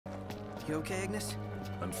You okay, Ignis?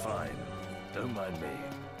 I'm fine. Don't mind me.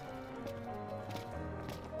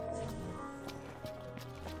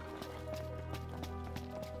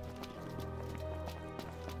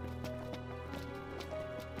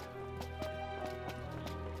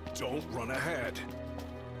 Don't run ahead.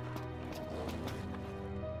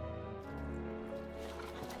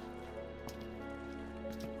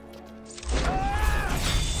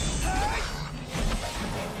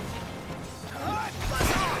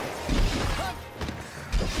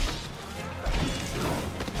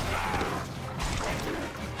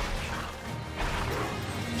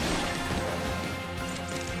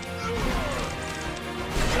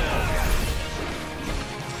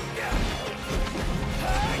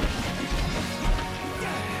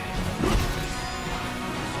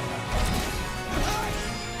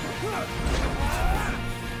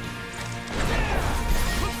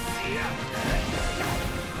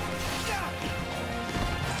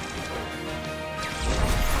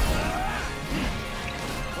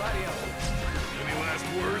 Any last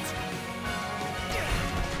words?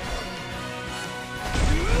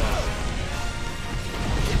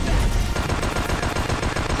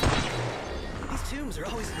 These tombs are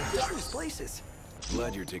always in the darkest places.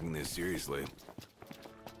 Glad you're taking this seriously.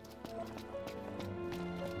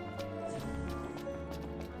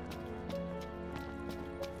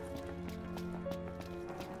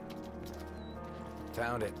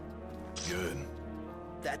 Found it. Good.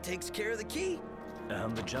 That takes care of the key.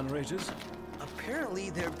 And the generators?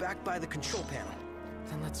 Apparently, they're back by the control panel.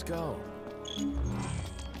 Then let's go. Yeah,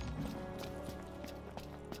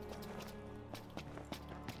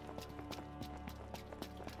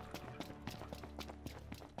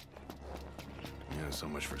 so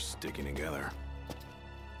much for sticking together.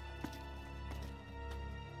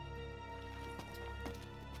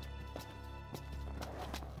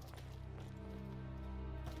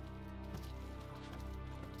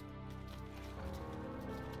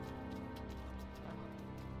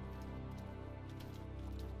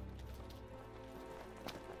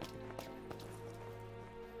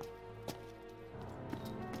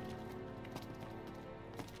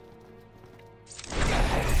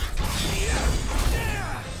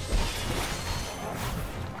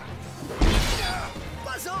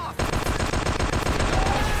 Buzz off!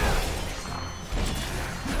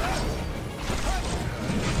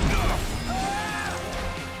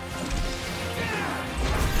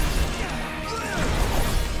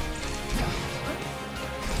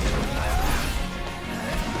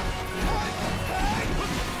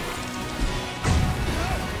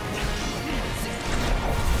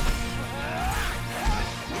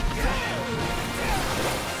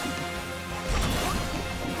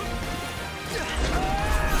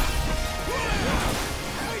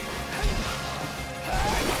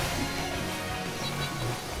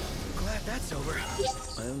 Glad that's over.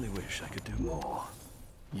 I only wish I could do more.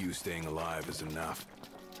 You staying alive is enough.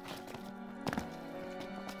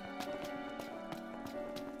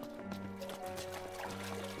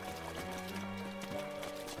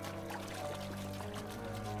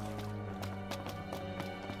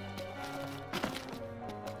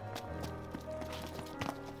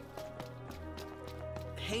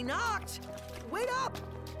 Hey, Noct! Wait up!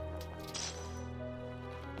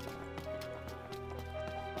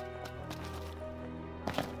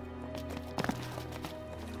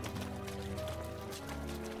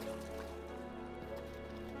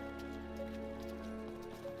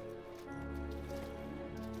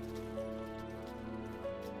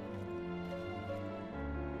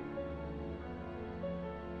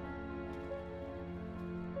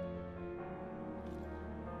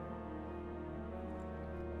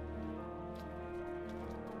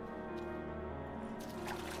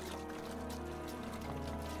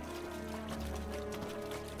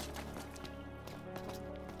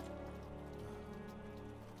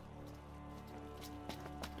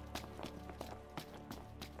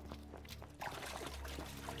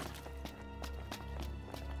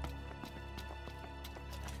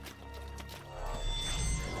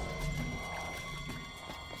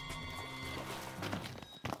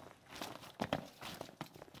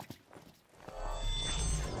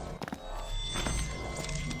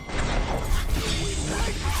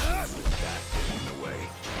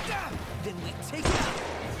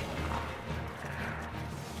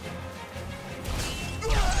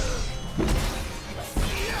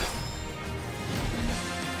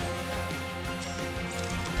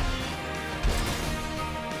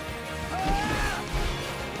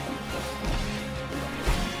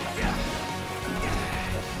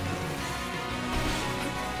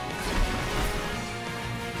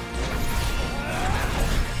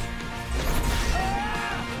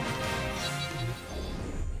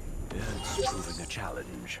 proving a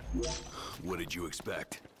challenge. What did you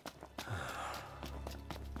expect?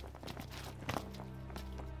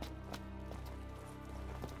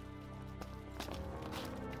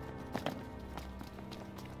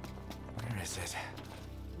 Where is it?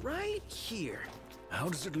 Right here. How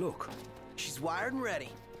does it look? She's wired and ready.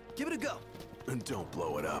 Give it a go. And don't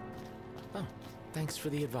blow it up. Oh, thanks for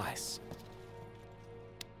the advice.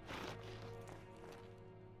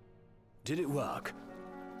 Did it work?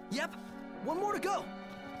 Yep. One more to go.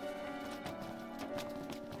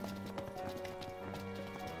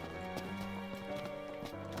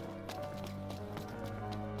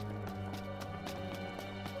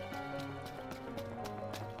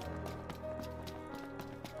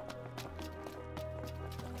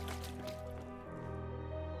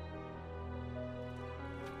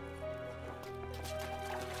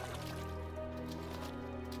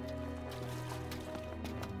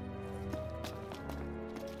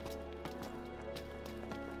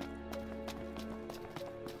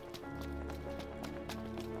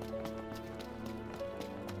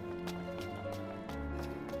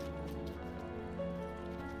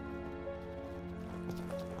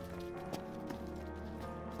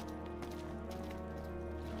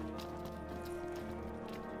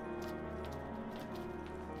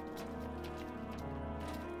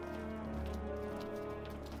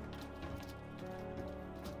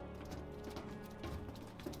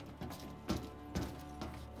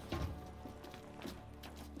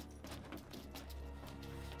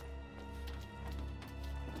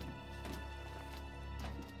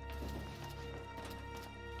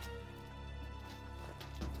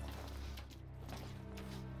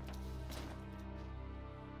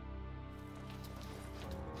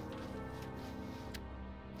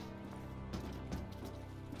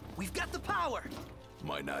 We've got the power!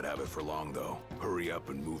 Might not have it for long, though. Hurry up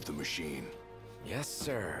and move the machine. Yes,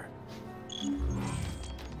 sir.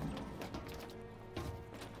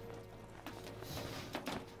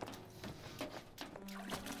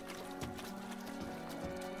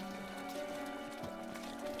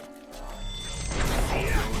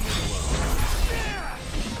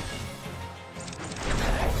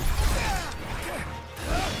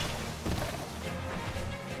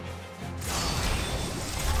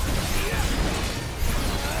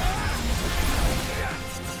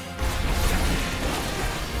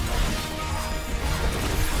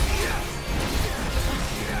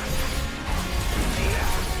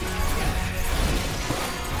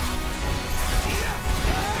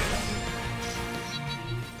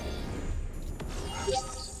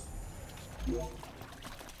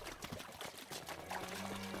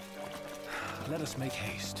 Let us make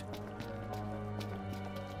haste.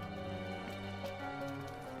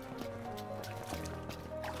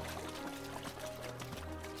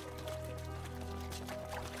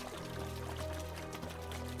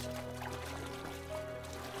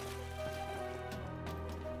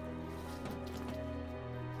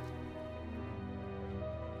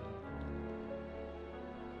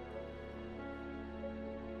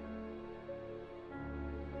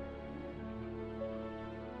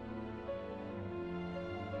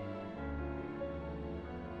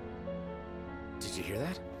 Did you hear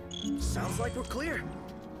that? Sounds like we're clear.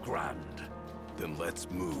 Grand. Then let's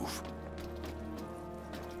move.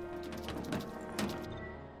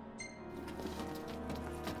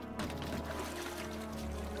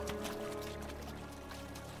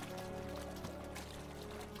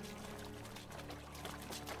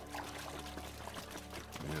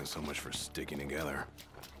 Yeah, so much for sticking together.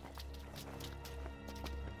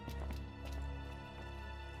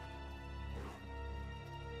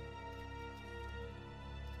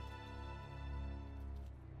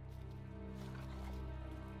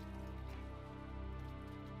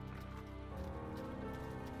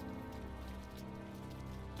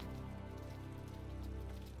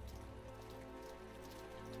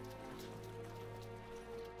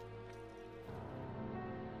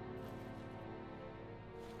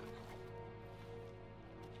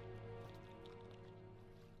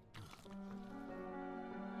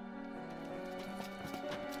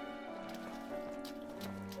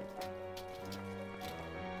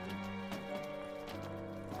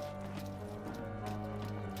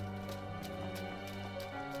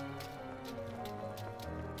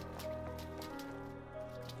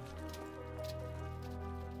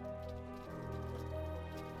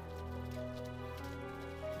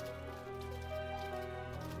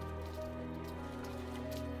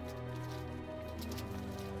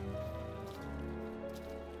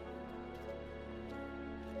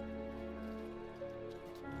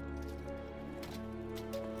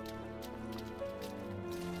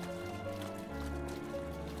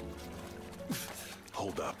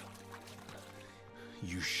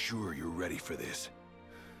 You sure you're ready for this?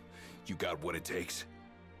 You got what it takes?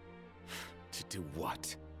 To do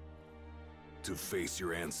what? To face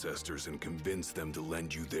your ancestors and convince them to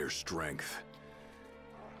lend you their strength.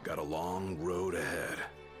 Got a long road ahead.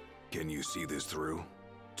 Can you see this through?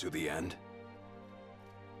 To the end?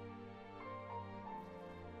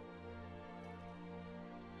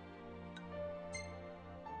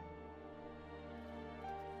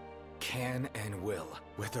 Can and will.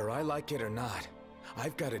 Whether I like it or not,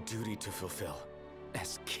 I've got a duty to fulfill.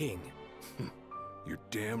 As king. You're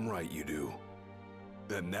damn right you do.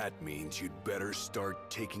 Then that means you'd better start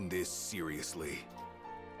taking this seriously.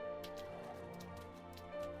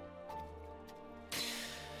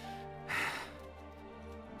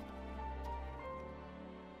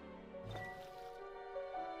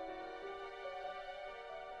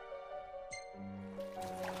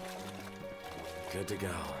 Good to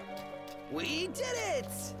go. We did it!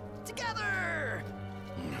 Together!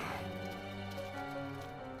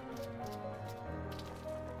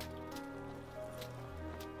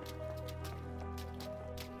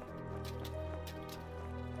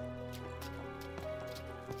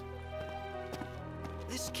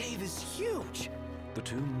 This cave is huge! The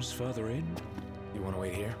tomb's further in? You want to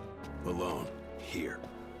wait here? Alone. Here.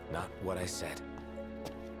 Not what I said.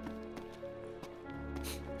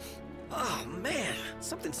 Oh man,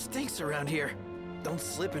 something stinks around here. Don't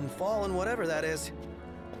slip and fall and whatever that is.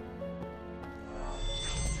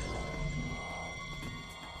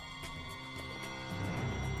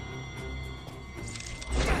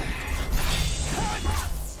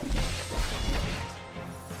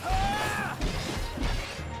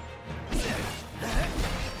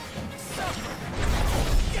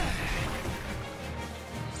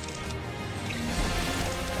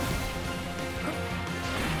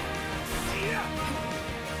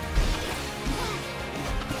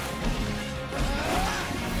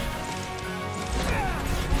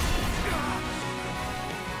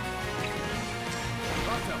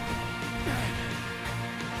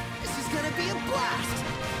 This is gonna be a blast!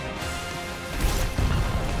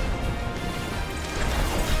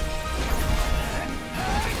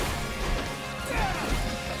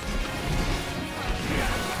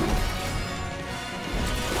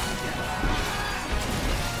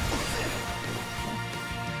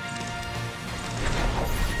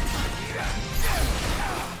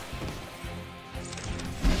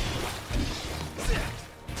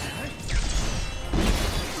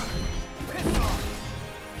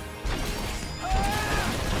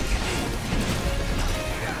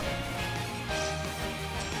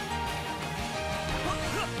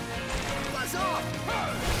 Buzz off!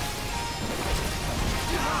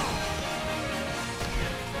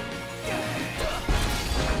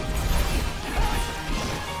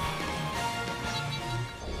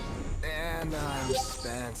 And I'm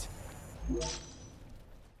spent.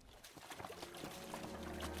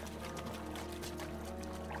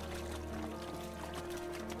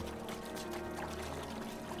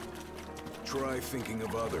 Try thinking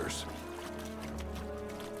of others.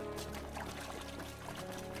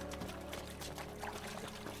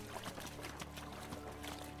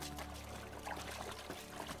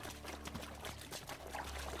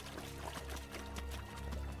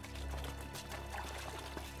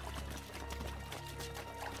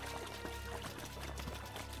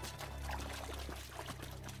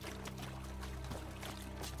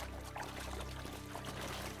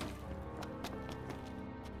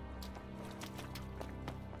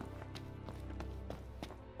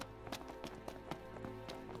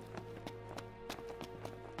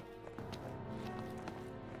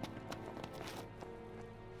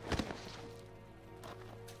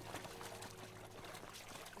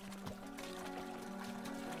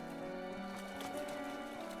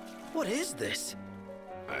 What is this?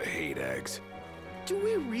 I hate eggs. Do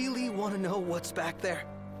we really want to know what's back there?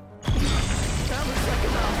 That looks like a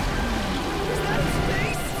mountain. Is that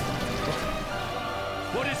space?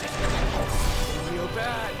 What is it? Real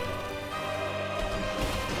bad.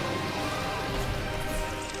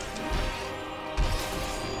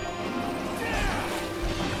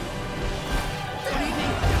 Don't eat me!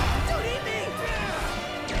 Don't eat me!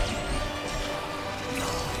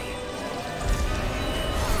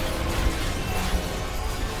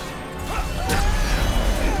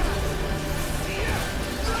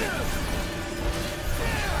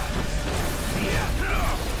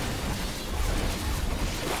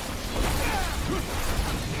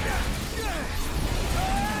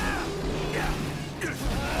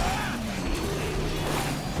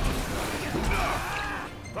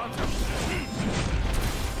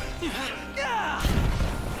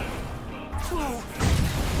 Whoa!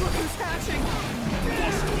 Look who's hatching!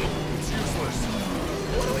 It's useless.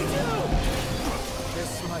 What do we do?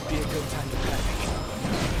 This might be a good time to panic.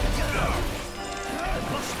 There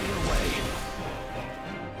must be a way.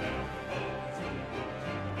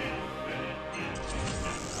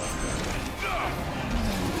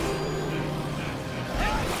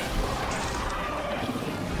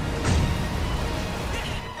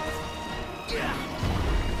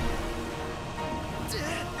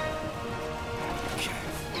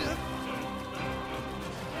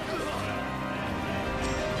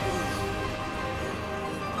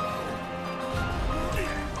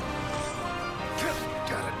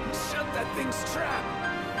 Gotta shut that thing's trap!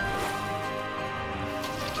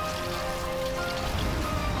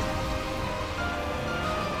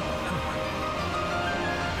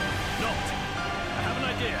 Not. I have an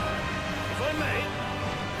idea. If I may.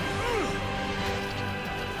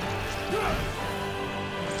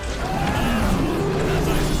 As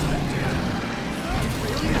I suspected.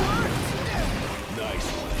 Really worked! Nice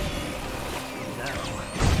one. Now,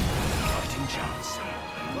 fighting chance.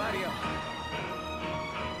 Gladio.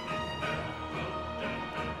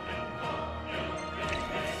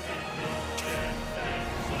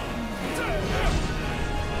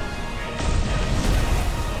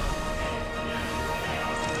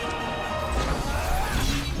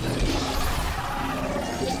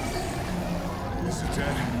 Is it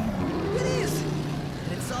dead? It is!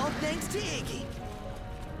 And it's all thanks to Iggy.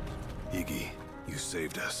 Iggy, you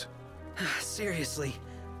saved us. Seriously.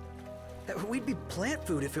 We'd be plant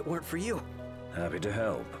food if it weren't for you. Happy to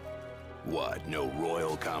help. What, no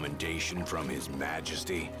royal commendation from His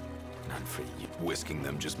Majesty? None for you. Whisking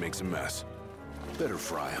them just makes a mess. Better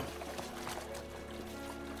fry them.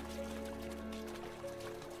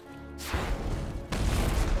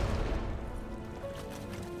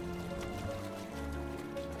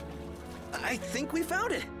 I think we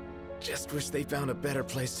found it. Just wish they found a better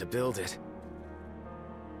place to build it.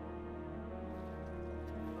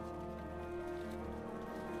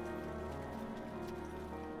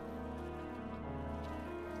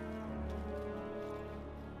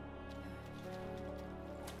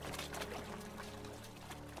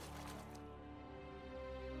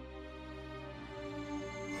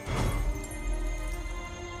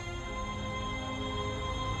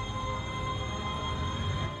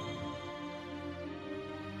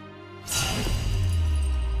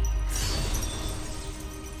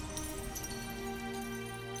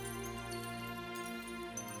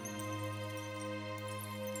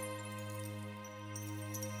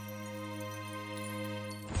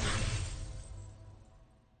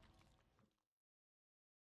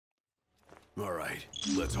 All right,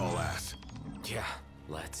 let's haul ass. Yeah,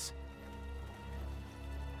 let's.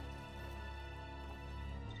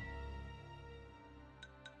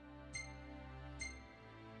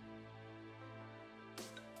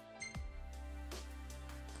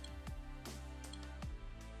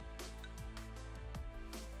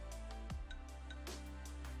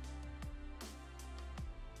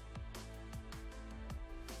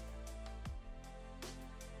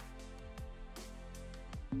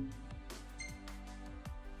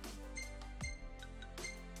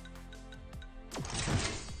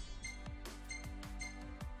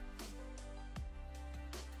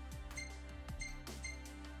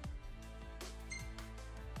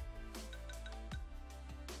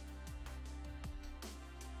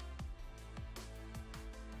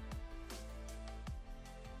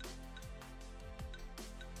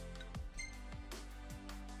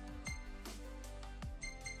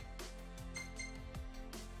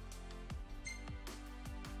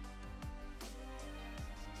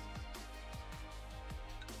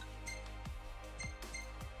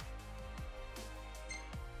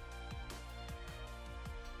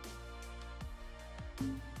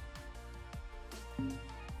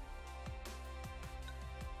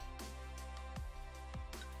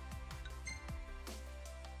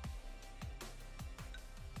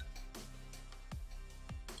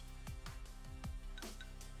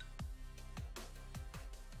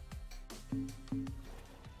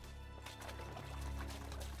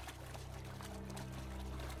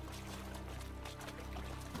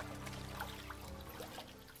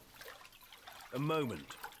 A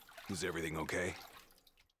moment. Is everything okay?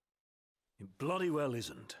 It bloody well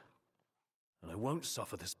isn't. And I won't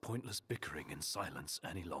suffer this pointless bickering in silence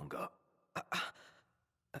any longer.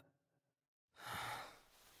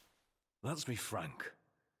 Let's be frank.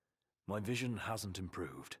 My vision hasn't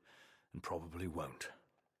improved, and probably won't.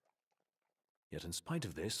 Yet in spite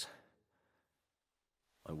of this,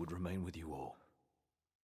 I would remain with you all.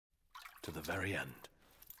 To the very end.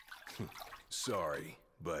 Sorry,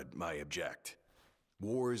 but I object.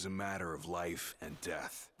 War is a matter of life and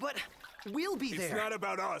death. But we'll be there. It's not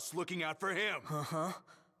about us looking out for him. Uh-huh.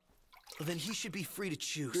 Then he should be free to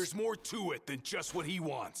choose. There's more to it than just what he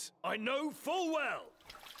wants. I know full well.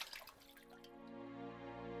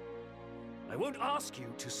 I won't ask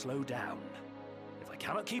you to slow down. If I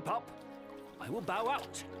cannot keep up, I will bow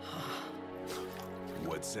out.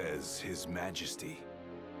 What says His Majesty?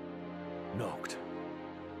 Noct,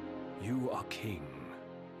 you are king.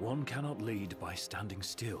 One cannot lead by standing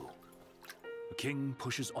still. A king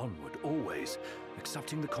pushes onward, always,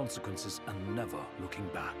 accepting the consequences and never looking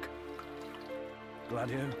back.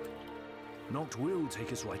 Gladio, Noct will take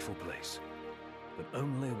his rightful place, but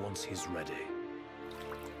only once he's ready.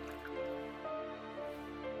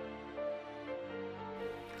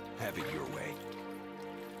 Have it your way.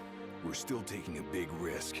 We're still taking a big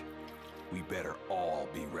risk. We better all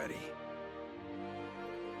be ready.